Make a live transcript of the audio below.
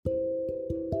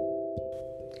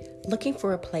Looking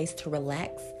for a place to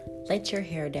relax, let your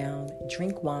hair down,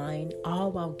 drink wine,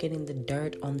 all while getting the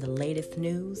dirt on the latest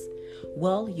news?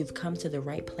 Well, you've come to the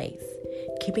right place.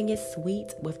 Keeping It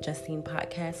Sweet with JustinE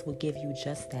podcast will give you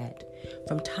just that.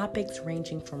 From topics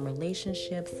ranging from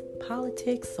relationships,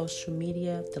 politics, social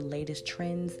media, the latest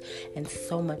trends, and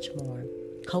so much more.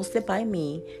 Hosted by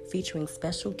me, featuring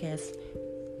special guests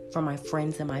from my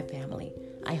friends and my family.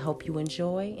 I hope you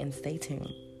enjoy and stay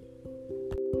tuned.